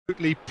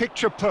Absolutely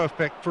picture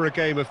perfect for a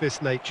game of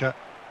this nature.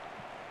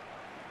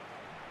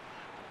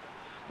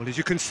 Well, as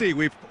you can see,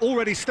 we've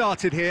already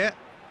started here.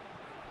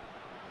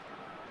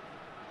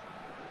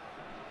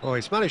 Oh,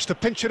 he's managed to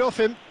pinch it off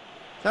him. Is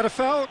that a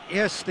foul?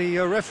 Yes, the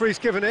referee's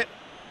given it.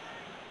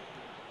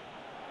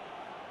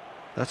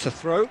 That's a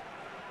throw.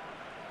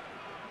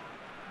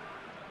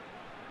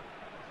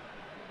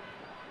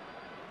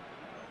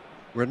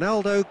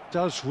 Ronaldo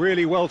does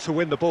really well to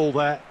win the ball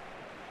there.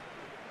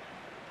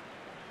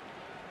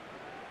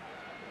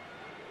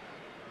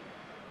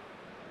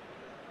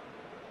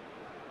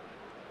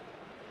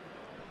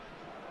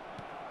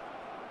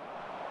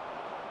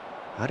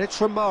 And it's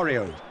from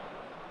Mario.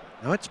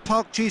 Now it's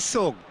Park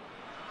Ji-sung.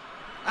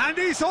 And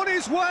he's on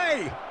his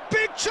way!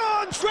 Big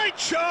chance! Great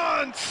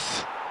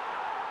chance!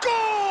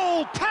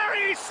 Goal!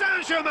 Paris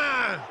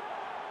Saint-Germain!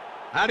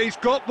 And he's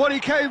got what he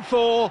came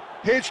for,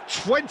 his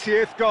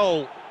 20th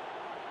goal.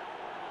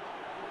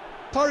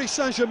 Paris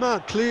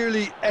Saint-Germain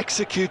clearly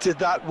executed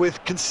that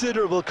with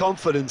considerable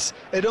confidence.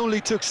 It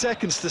only took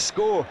seconds to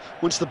score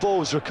once the ball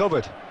was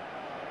recovered.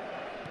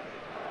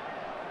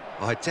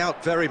 I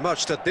doubt very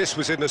much that this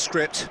was in the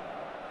script.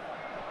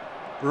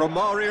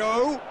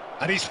 Romario,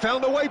 and he's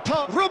found the way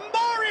past.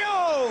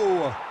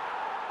 Romario!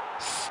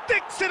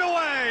 Sticks it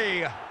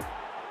away!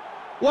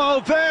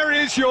 Well, there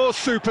is your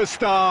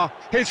superstar,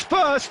 his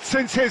first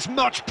since his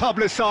much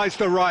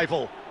publicised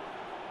arrival.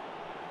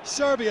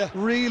 Serbia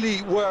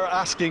really were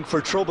asking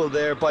for trouble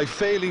there by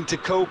failing to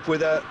cope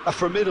with a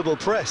formidable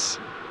press.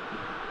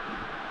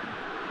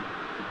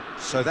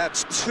 So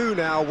that's two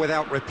now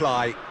without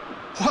reply.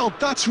 Well,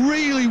 that's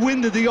really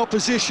winded the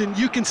opposition.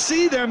 You can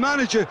see their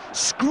manager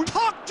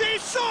Park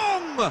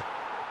Ji-sung!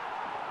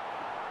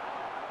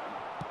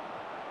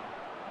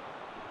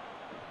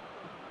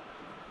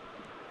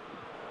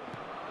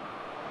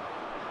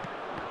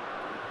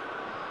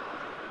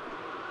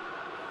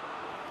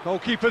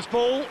 Goalkeeper's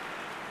ball.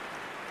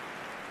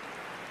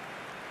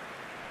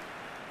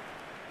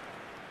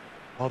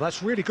 Oh,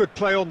 that's really good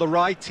play on the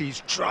right.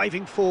 He's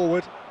driving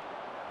forward.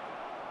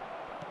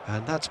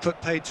 And that's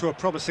put paid to a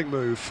promising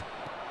move.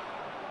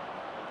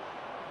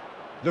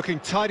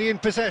 Looking tidy in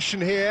possession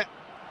here.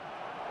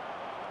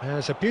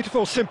 There's a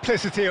beautiful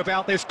simplicity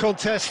about this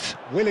contest.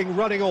 Willing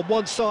running on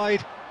one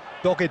side,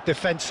 dogged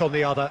defence on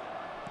the other.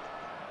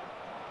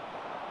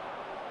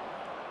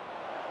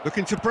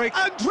 Looking to break,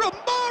 and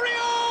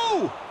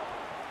Romario!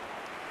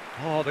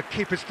 Oh, the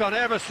keeper's done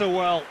ever so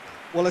well.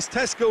 Well, as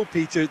tests go,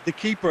 Peter, the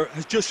keeper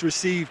has just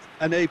received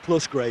an A+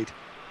 grade.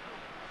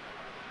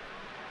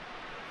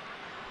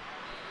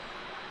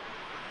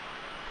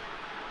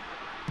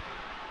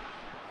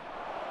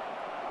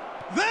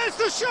 There's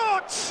the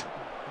shot!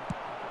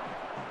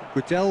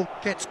 Gudel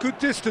gets good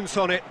distance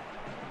on it.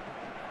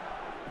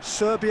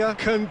 Serbia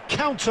can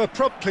counter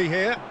promptly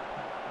here.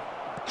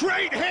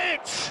 Great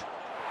hit!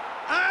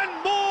 And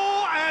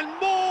more and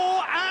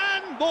more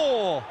and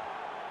more!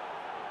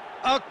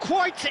 A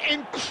quite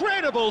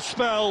incredible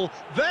spell.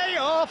 They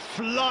are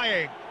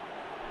flying.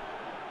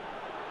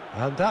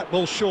 And that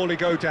will surely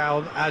go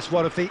down as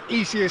one of the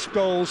easiest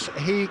goals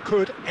he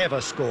could ever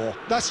score.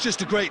 That's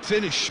just a great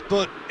finish,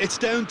 but it's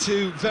down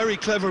to very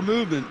clever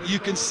movement. You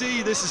can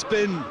see this has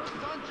been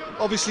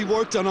obviously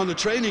worked on the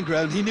training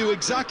ground. He knew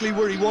exactly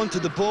where he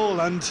wanted the ball,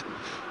 and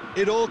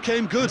it all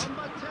came good.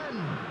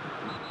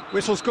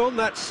 Whistle's gone,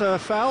 that's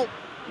foul.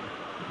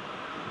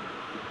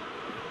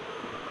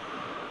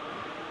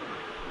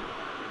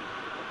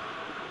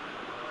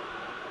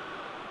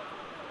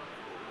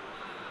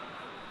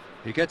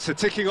 He gets a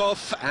ticking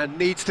off and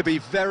needs to be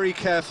very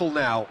careful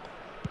now.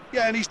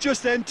 Yeah, and he's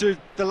just entered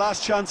the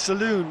last chance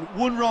saloon.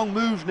 One wrong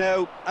move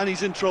now, and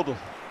he's in trouble.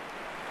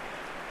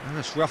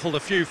 That's ruffled a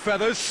few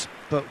feathers,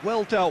 but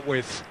well dealt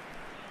with.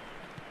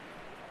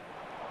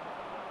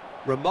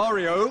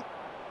 Romario.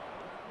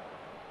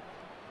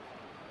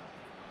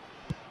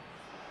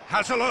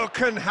 Has a look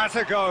and has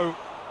a go.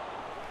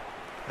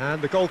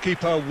 And the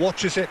goalkeeper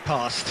watches it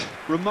past.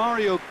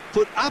 Romario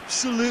put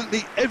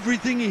absolutely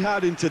everything he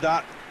had into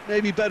that.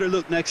 Maybe better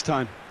look next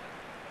time.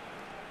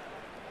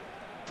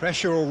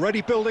 Pressure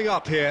already building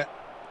up here.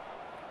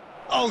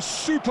 Oh,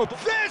 super!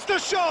 There's the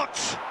shot!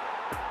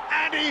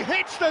 And he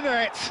hits the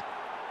net!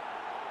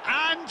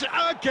 And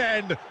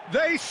again,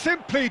 they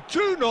simply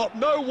do not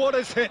know what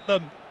has hit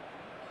them.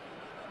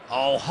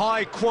 Oh,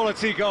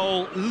 high-quality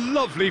goal,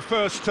 lovely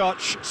first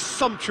touch,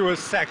 sumptuous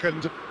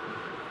second.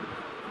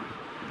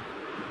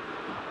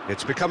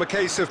 It's become a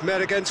case of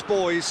men against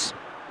boys.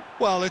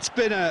 Well, it's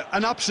been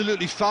an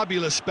absolutely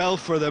fabulous spell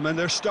for them, and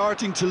they're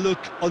starting to look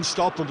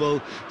unstoppable.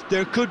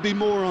 There could be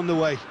more on the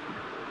way.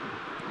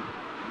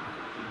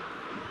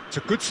 It's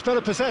a good spell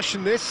of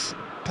possession, this.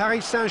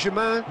 Paris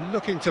Saint-Germain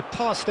looking to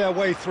pass their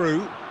way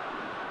through.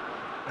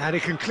 And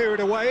he can clear it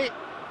away.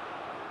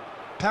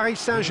 Paris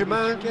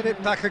Saint-Germain get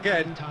it back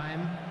again.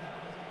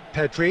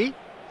 Pedri.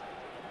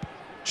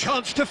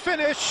 Chance to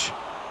finish.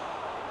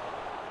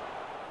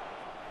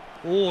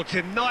 Oh,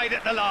 denied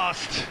at the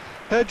last.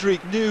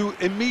 Pedri knew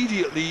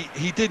immediately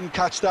he didn't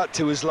catch that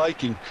to his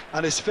liking,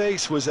 and his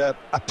face was a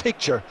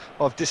picture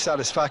of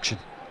dissatisfaction.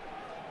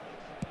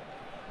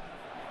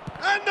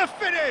 And the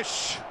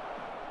finish!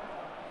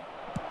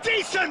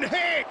 Decent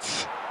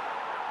hit!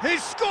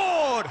 He's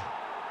scored!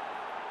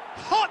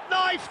 Hot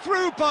knife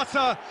through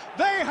butter.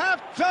 They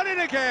have done it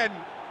again.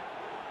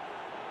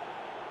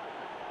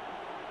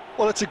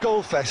 Well, it's a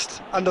goal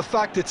fest, and the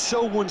fact it's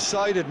so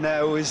one-sided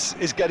now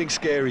is getting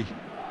scary.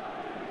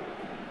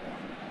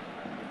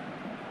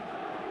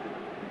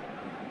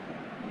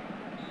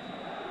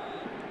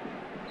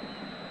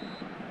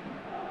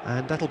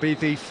 And that'll be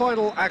the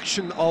final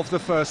action of the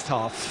first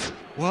half.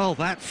 Well,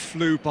 that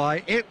flew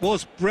by. It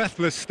was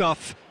breathless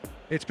stuff.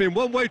 It's been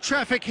one-way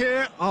traffic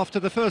here after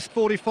the first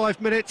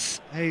 45 minutes.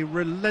 A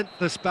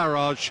relentless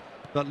barrage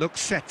that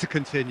looks set to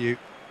continue.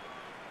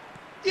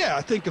 Yeah,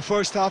 I think a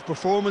first-half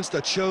performance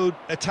that showed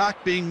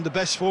attack being the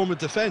best form of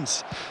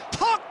defence.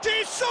 Park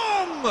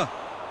Ji-sung!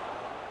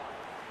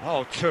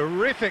 Oh,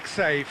 terrific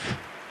save.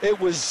 It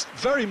was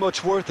very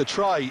much worth a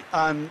try,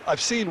 and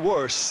I've seen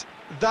worse.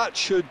 That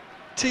should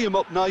tee him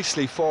up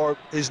nicely for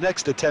his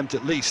next attempt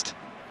at least.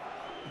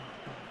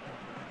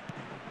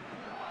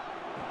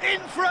 In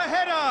for a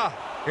header!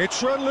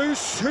 It's run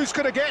loose, who's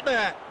going to get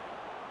there?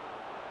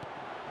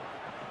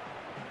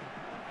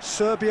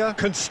 Serbia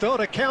can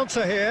start a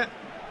counter here.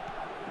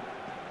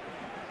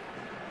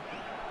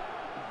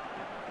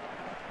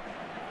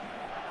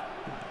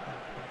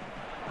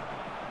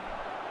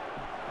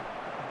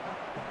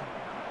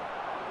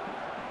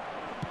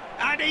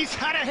 And he's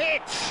had a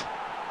hit!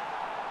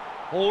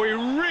 Oh, he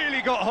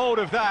really got hold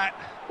of that.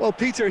 Well,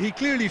 Peter, he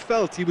clearly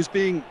felt he was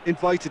being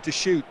invited to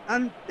shoot,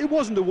 and it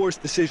wasn't the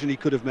worst decision he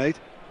could have made.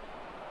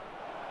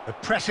 The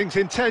pressing's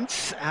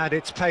intense, and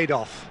it's paid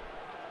off.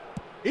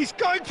 He's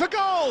going for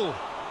goal!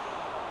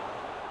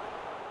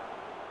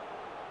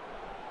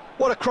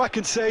 What a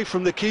cracking save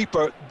from the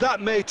keeper.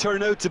 That may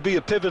turn out to be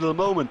a pivotal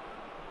moment.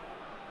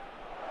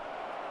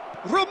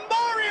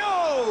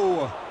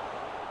 Romario!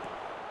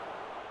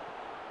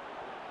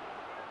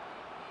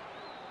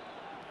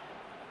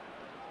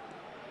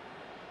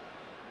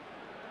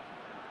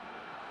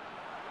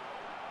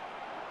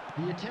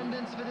 The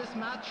attendance for this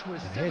match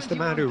was. And here's the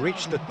man who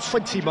reached the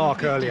 20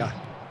 mark earlier.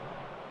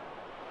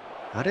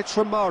 And it's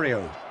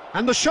Romario.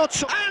 And the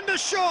shots! And the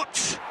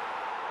shot!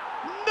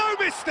 No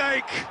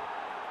mistake!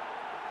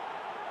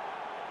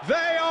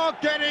 They are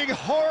getting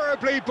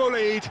horribly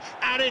bullied,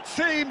 and it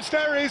seems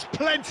there is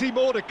plenty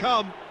more to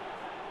come.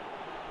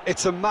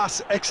 It's a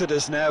mass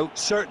exodus now.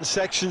 Certain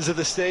sections of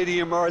the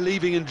stadium are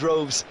leaving in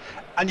droves,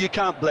 and you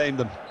can't blame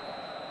them.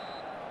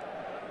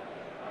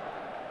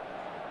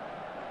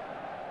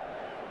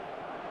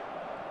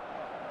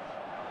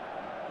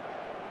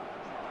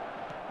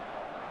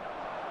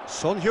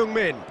 Son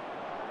Heung-min.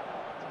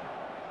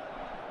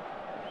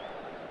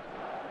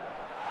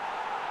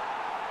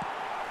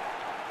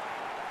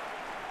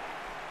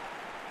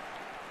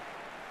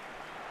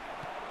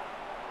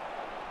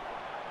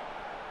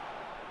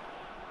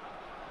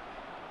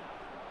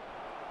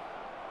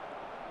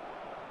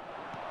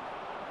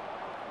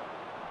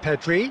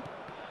 Pedri.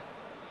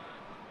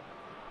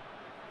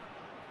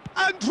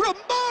 And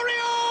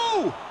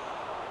Romario!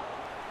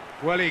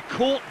 Well, he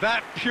caught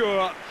that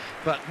pure,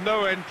 but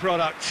no end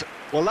product.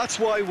 Well, that's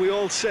why we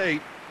all say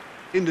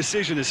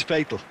indecision is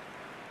fatal.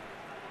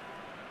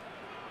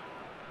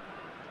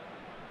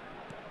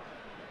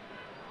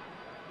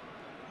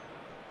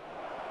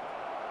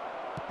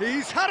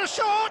 He's had a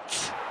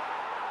shot!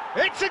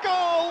 It's a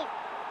goal!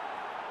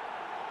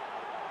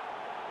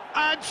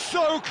 And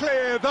so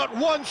clear that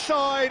one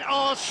side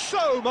are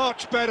so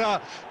much better.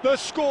 The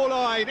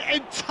scoreline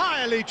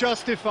entirely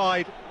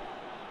justified.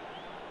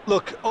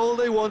 Look, all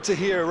they want to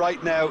hear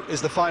right now is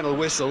the final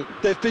whistle.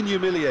 They've been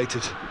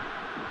humiliated. The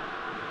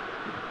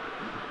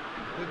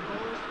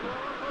goal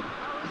scorer for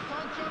Paris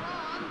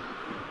Saint-Germain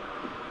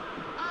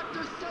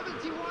after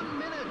 71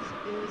 minutes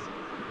is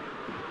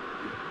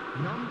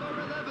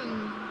number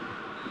 11.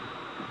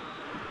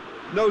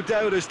 No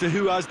doubt as to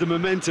who has the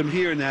momentum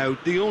here now.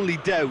 The only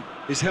doubt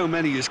is how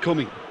many is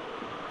coming.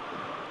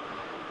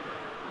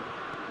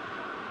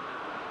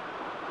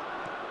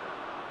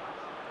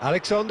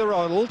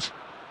 Alexander-Arnold.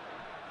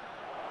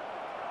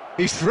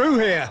 He's through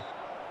here.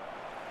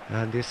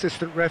 And the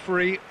assistant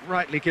referee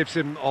rightly gives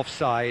him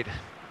offside.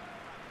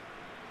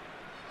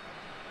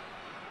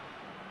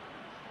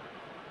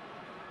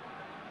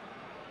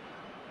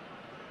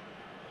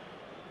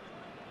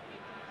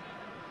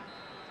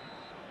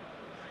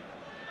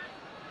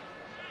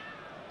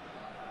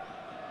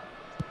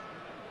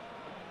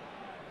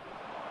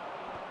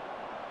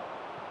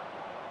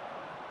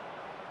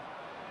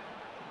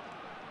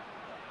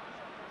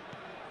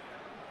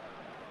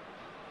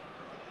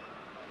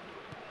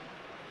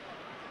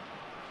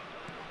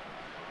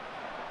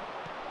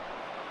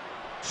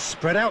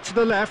 Spread out to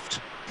the left,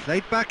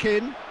 played back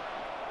in.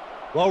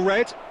 Well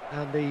read,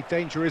 and the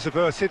danger is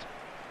averted.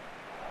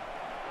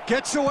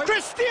 Gets away.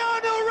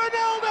 Cristiano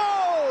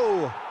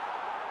Ronaldo!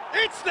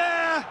 It's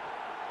there!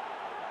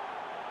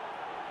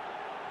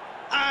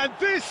 And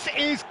this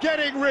is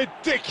getting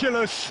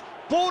ridiculous,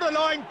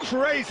 borderline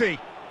crazy.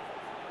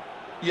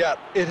 Yeah,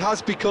 it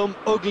has become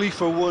ugly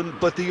for one,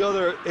 but the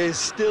other is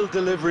still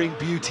delivering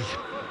beauty.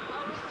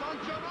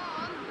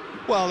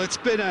 Well, it's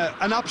been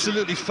an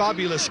absolutely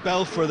fabulous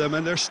spell for them,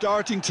 and they're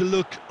starting to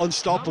look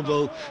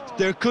unstoppable.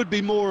 There could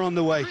be more on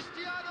the way.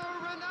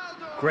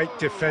 Great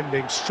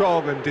defending,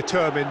 strong and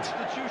determined.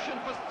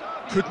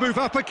 Could move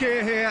up a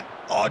gear here.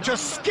 Oh,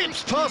 just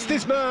skips past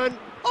his man.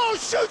 Oh,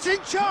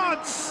 shooting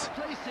chance!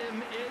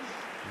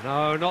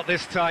 No, not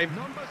this time.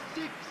 Number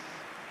 6.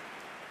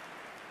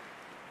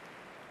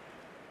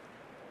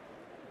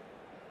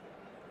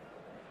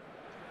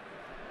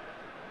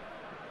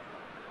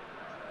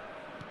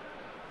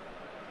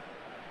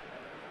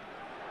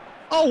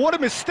 Oh, what a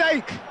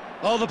mistake!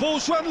 Oh, the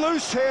ball's run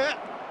loose here.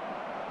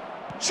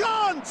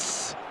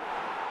 Chance!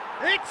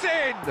 It's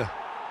in!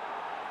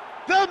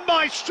 The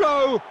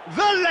maestro,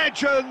 the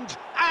legend,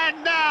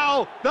 and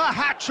now the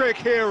hat-trick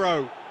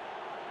hero.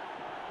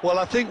 Well,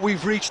 I think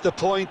we've reached the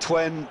point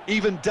when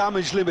even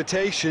damage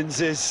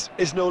limitations is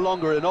no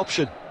longer an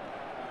option.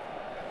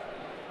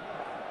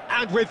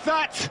 And with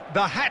that,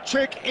 the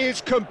hat-trick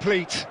is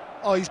complete.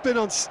 Oh, he's been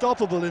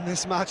unstoppable in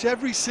this match.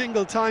 Every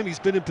single time he's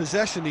been in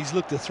possession, he's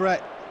looked a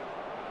threat.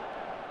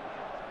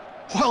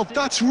 Well,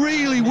 that's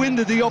really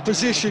winded the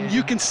opposition.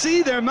 You can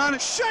see their man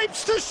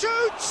Shapes to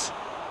shoot!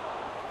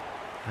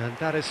 And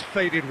that has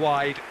faded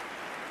wide.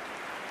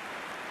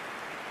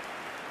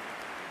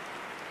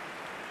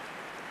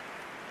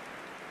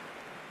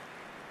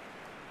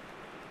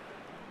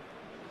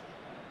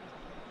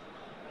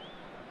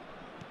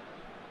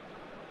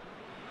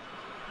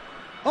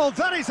 Oh,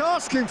 that is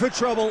asking for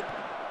trouble.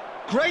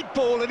 Great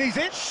ball, and he's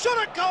in. Shot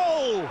at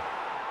goal!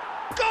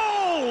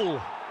 Goal!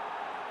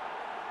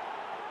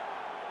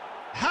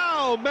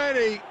 How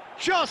many?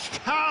 Just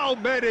how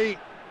many?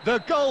 The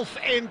golf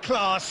in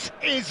class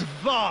is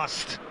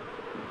vast.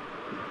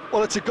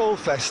 Well, it's a goal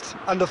fest,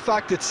 and the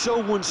fact it's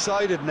so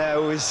one-sided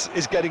now is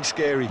getting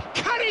scary.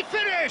 Can he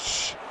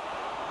finish?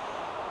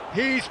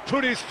 He's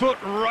put his foot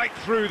right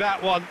through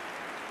that one.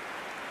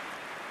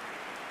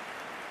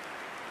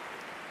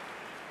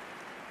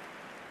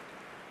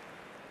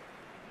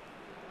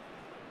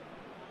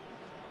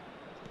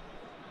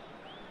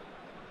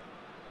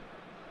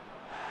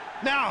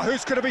 Now,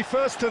 who's going to be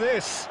first to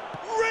this?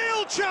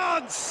 Real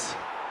chance!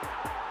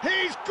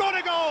 He's got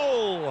a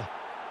goal!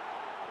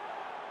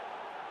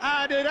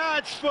 And it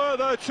adds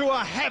further to a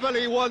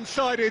heavily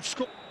one-sided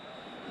score.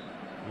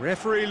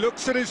 Referee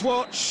looks at his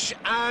watch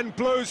and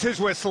blows his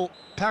whistle.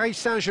 Paris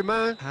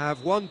Saint-Germain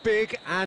have won big and